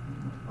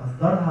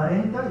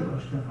اصدرها انت يبقى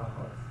مش تنفع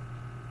خالص.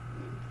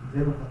 زي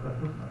ما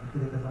فكرتكم قبل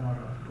كده كذا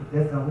مره،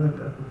 القداس لو قلنا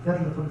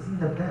القداس القديسين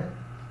ده بجد،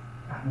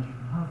 احنا مش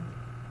بنهزر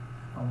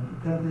او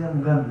الكلام ده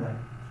مجامله،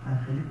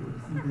 هنخليك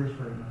قديسين كده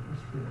شويه، ما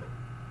تقولش كده.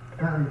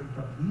 فعل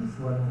التقديس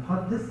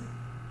والمقدس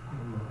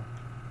الله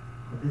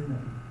قدسنا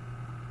فيه،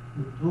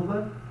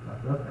 والتوبه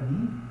واعتراف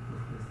امين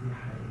والقداسيه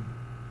حقيقيه.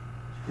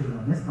 عشان كده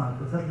لما نسمع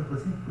القداسات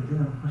القديسين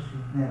كلنا بنخش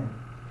نتناول.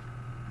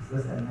 بس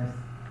بسال نفسي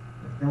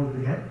بتناول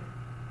بجد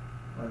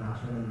ولا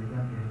عشان اللي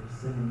جنبي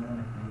هيبص لي ان انا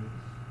ما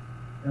اتناولتش؟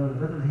 لو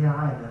البدل هي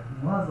عاده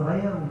من وانا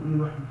صغير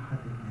ويروح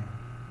لحد هناك،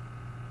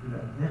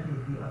 يبقى داخل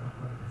فيه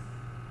اتقدس.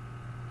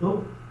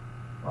 توب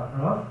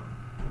واعتراف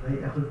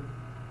وجاي اخد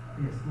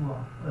يسوع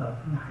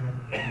ويعطيني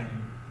حياته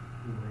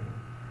جوايا.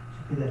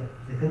 عشان كده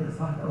اذا كان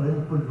الاصحاح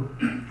الاولاني كله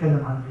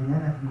اتكلم عن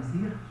غنانا في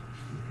المسيح،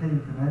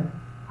 يتكلم كمان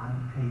عن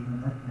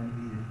كينونتنا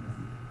الجديده في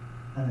المسيح.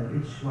 انا ما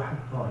بقتش واحد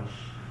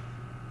طايش،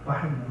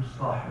 واحد ملوش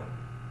صاحب،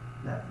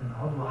 لا انا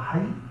عضو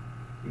حي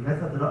في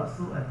جسد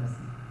راسه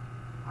المسيح.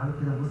 تعالوا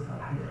كده نبص على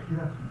الحاجه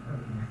الاخيره عشان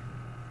قبل ما نختم.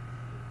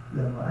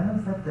 لما انا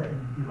مصدق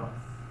ان في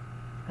راس،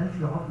 هل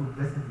في عضو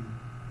جسدي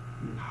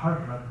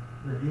يتحرك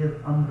بغير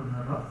امر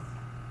من الراس؟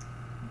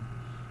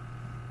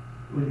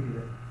 قول لي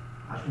كده،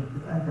 عشان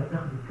تبقى انت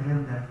بتاخد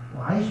الكلام ده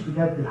وعايش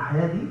بجد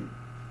الحياه دي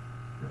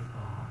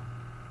بالطاعه.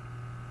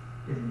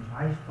 اللي مش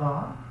عايش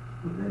طاعه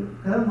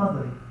كلام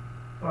نظري،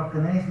 بتوع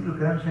الكنايس يقولوا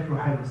كلام شكله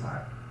حلو،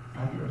 ساعات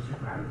يبقى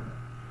شكله حلو،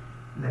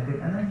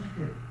 لكن انا مش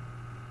كده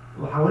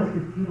وحاولت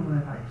كتير وما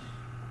نفعش.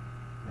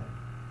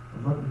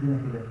 الله بيقول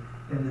لنا كده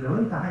ان لو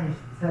انت عايش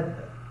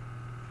تصدق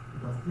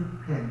بتصديق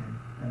كامل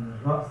ان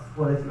الراس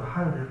هو الذي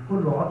يحرك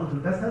كل عضو في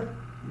الجسد،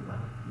 يبقى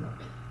لا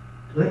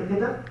غير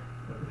كده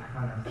بتضحك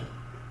على نفسك.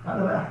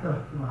 تعالى بقى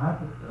احضر معاك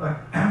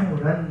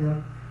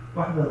ورنم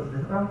واحضر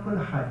قدام، اعمل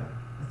كل حاجه،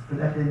 بس في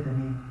الاخر انت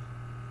مين؟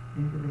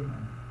 انت زي ما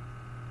انت.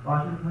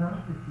 وعشان ما انا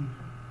رحت كتير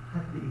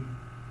خدت ايه؟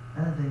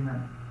 انا زي ما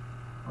انا.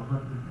 الله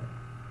بيقول لك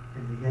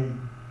اللي جاي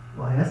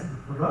وهيثبت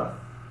في الراس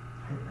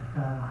هيبقى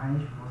فعلا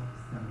عايش في وسط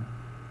السماء،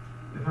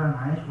 فعلا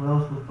عايش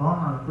وله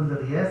سلطان على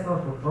كل رياسه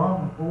وسلطان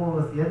وقوه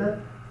وسياده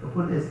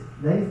وكل اسم،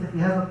 ليس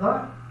في هذا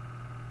الضعف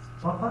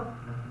فقط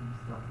لكن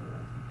مستقبل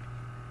العظيم.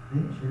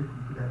 خليني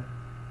اشارككم كده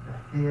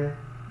بحكايه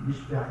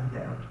مش بعيده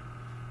قوي.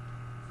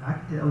 ساعات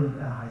كتير قوي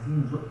نبقى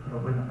عايزين نزق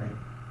ربنا بعيد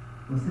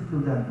ونسيب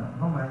ودانا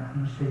ونقوم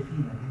احنا مش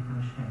شايفينك، انت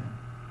مش هنا.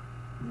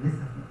 ولسه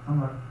في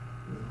مؤتمر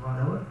الاسبوع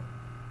دوت،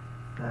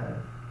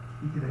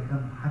 ففي كده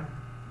كام حد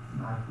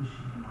ما عرفوش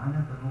يجوا معانا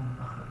فهم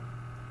متاخر،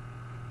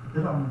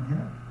 طلعوا من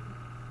هنا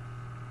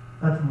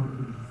فاتهم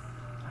الأتوبيس.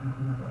 احنا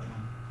كنا في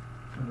أسوان،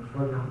 كان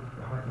المشوار بياخد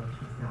حوالي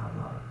 13 ساعة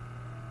بالعربي.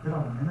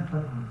 طلعوا من هنا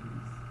فاتهم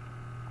الأتوبيس.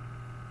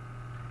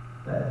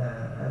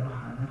 فقالوا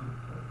هناخد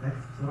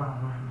تاكسي بسرعة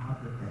ونروح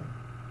المحطة التانية.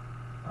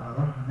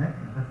 راحوا هناك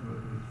كان فاتهم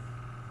الأتوبيس.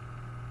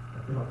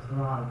 فطلعوا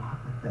بسرعة على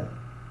المحطة التانية.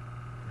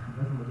 كان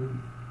فاتهم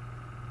الأتوبيس.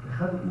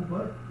 خدوا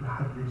أوبر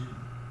لحد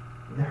ريتشموند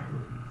ولحقوا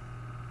الأتوبيس.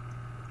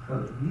 خدوا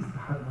الأتوبيس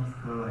لحد نورث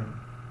كارولاينا.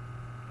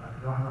 بعد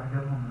كده واحد راح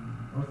جابهم من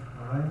نورث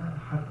كارولاينا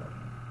لحد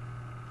أتلانتا.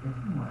 كان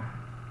فيهم واحد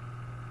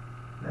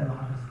بقاله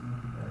 10 سنين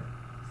في البلد،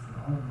 بس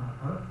العمر ما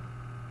اعترف،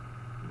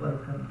 وبقاله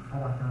كام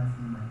 7-8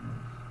 سنين ما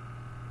يتنوش.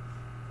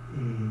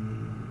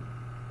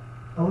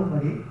 أول ما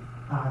جه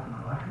قعد مع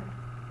واحد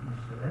من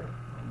الشباب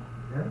أو من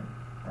الخدام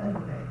فقال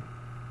له آية.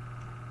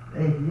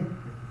 الآية ديت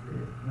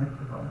كانت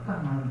متى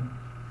 18 معانا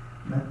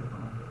متى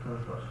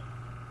 13.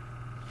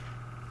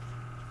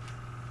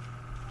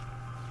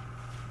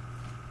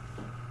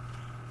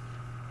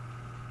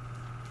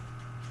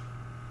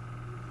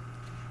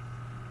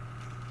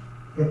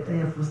 كانت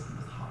آية في وسط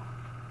الإصحاح.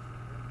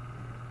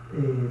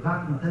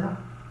 بعد ما طلع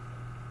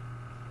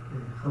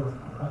خلص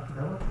مع الأخ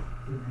دوت،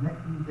 إن هناك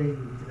في زي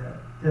كده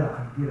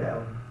ترعة كبيرة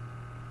قوي.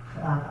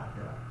 فقعد على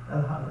الترعة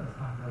قال هقرا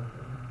الإصحاح دوت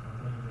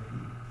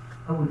فيه.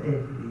 أول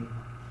آية بتقول إيه؟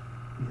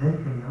 في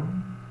ذلك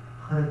اليوم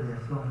خرج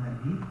يسوع من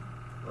البيت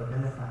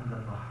وجلس عند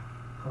البحر.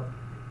 خرج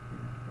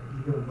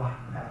اللي جاب البحر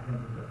من قاعد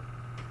جنبه ده.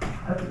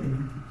 قبل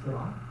الإنجيل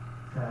بسرعة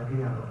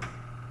فجاي على الأرض.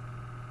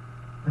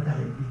 فتح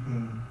الإنجيل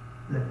تاني.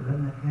 لكن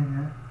لما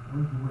كان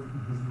when he was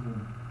in his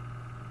room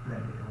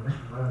لكن هو مش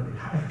مجرد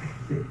الحاجة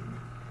كده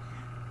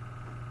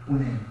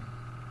ونام.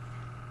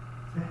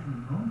 صحي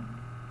من النوم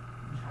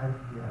مش عارف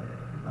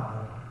يبقى على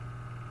بعض.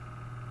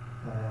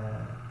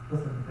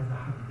 فاتصل بكذا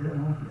حد كده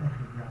وهو في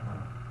الآخر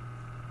بيعترف.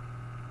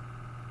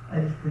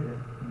 قال كده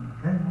إن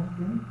كان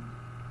ممكن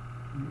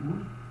يقول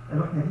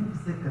قالوا إحنا جايين في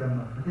السكة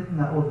لما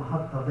فاتتنا أول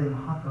محطة زي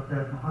محطة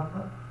ثالث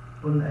محطة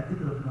قلنا أكيد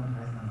ربنا مش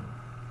عايزنا نروح.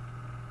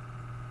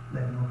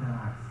 لكن هو كان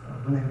عكس،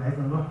 ربنا كان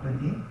عايزنا نروح كان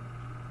إيه؟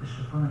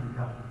 الشيطان اللي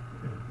بيعبد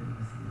في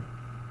المسير.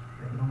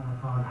 لكن هو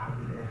طاع لحد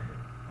الآخر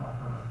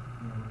واعترف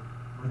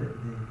وبدأ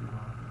بداية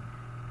المعركة.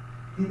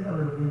 كتير قوي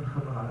ربنا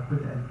بيخبر على كل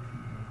قلب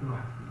فينا وكل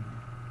واحد فينا.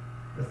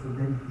 بس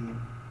قدامي فين؟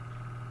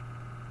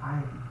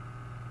 عادي،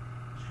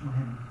 مش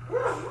مهم،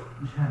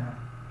 مش هنا،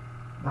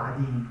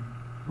 بعدين،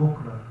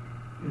 بكرة.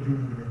 يقول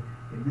لنا كده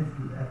الناس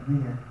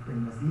الأغنياء في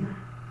المسيح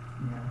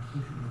ما يعرفوش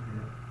يقولوا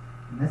كده.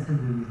 الناس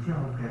اللي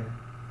بيطيعوا كده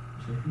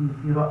شايفين إن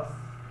في رأس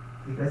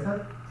في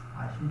جسد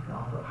عايشين في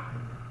أعضاء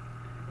حية.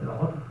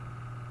 العضو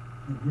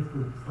اللي بيدخل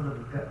يتصل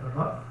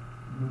بالرأس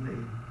بيقول ده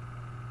إيه؟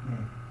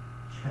 مات،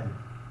 شل،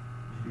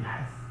 مش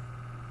بيحس.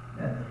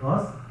 لأن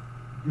الرأس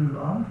يديله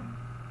الأمر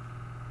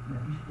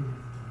مفيش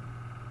إيه.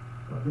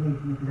 ربنا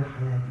يدينا كده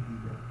حياة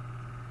جديدة.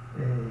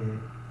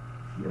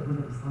 في أبونا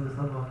بيصلي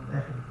صلوة في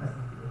الآخر للأسف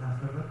بيقولها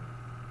سرة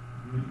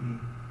بيقول إيه؟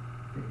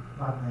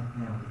 بعد ما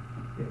يتناول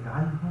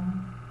يجعلهم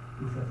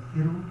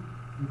يفكروا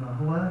فيما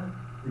هو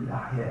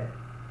الأحياء.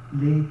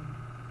 ليه؟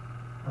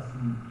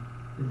 أصلا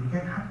اللي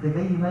كان حتى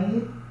جاي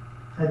ميت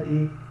خد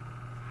إيه؟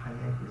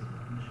 حياة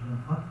يسوع. مش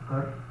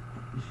بنفكر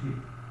في شيء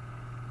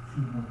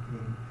في موت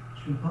تاني،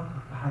 مش بنفكر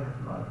في حاجة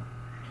في الأرض.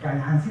 يعني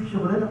هنسيب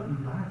شغلنا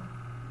بالعكس.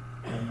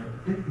 لما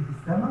الفكر في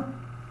السماء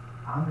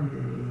عمل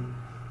إيه؟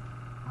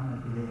 عمل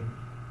إلهي،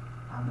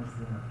 عمل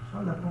سنة. إن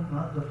شاء الله أكون ما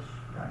أقدرش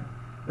يعني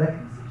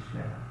بكنس في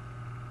الشارع.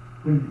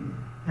 كل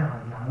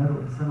فعل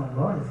يعمله إنسان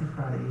الله يصير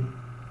فعل إيه؟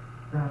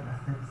 فعل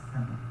حساب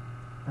السماء،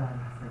 فعل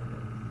حساب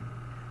الأولية.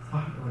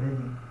 صح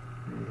الأولاني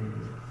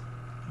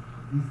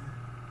القديس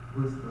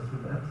بولس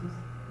رسول أفسس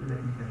يقول لك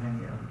أنت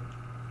غني أوي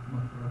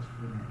وما تفرطش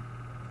في المال.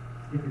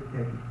 كيف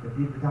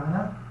التدبير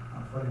بتاعنا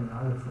هنصلي من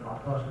عدد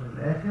 17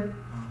 للآخر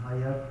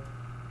هنغير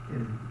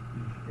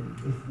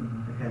الاسم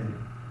المتكلم.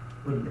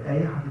 كل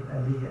آية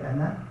هتبقى لي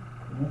أنا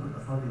وممكن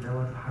أصلي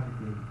دوت لحد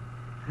تاني.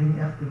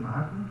 خليني أختم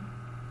معاكم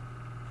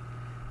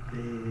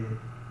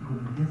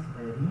بجملتين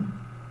صغيرين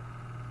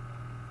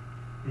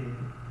في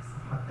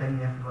الصفحة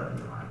الثانية في الورقة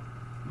اللي معانا.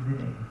 يقول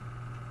لنا إيه؟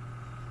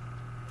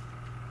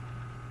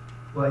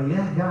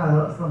 وإياه جعل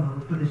رأسا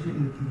كل شيء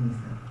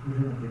للكنيسة.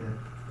 يقول لنا كده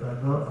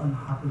رجاء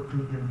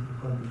حقيقيا في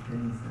قلب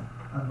الكنيسة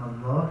أن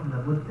الله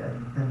لابد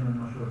أن يتمم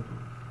مشورته،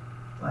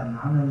 وأن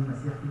عمل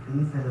المسيح في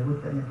الكنيسة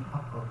لابد أن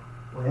يتحقق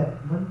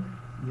ويكمل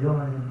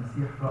ليعلن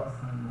المسيح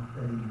رأسا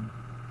المختارين.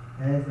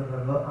 هذا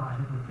الرجاء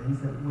عاشته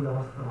الكنيسة الأولى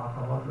وسط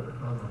العقبات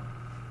والإضطرابات.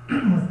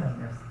 واسأل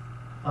نفسي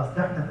أصل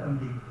إحنا في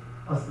أمريكا،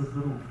 أصل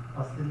الظروف،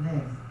 أصل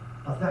الناس،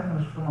 أصل إحنا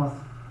مش في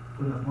مصر.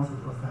 كنا في مصر،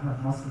 أصل إحنا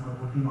في مصر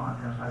مربوطين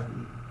وعندنا مش عارف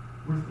إيه.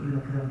 بص تقول لنا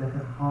الكلام ده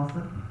كان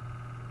حاصل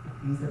في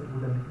الكنيسة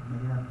الأولى اللي كانت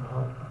مليانة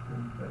اضطهاد أكثر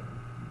من دلوقتي.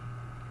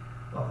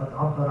 وقد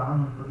عبر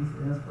عنه القديس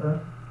إيناس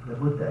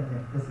لابد أن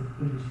يكتسب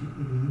كل شيء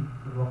إليه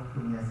في الوقت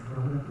المناسب.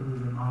 ربنا تقول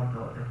لي النهارده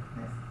وقتك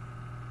مناسب.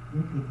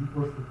 يمكن دي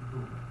فرصة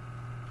التوبة.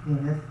 في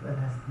ناس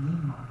بقالها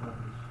سنين ما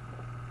اعترفتش،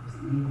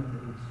 وسنين ما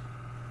تابتش،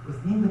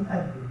 وسنين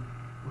بتقدم،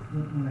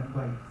 وسنين قلنا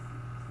كويس،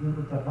 سنين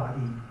قلت طب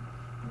بعدين.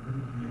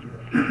 ربنا يقول لي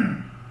كده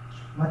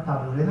متع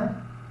بالغنى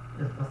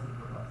اتصل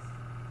بالرأس.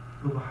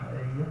 توبة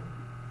حقيقية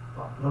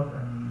واعتراف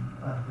أني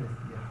أنا في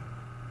الاستباحة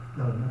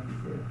لو المجد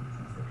الدائم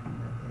في مساكين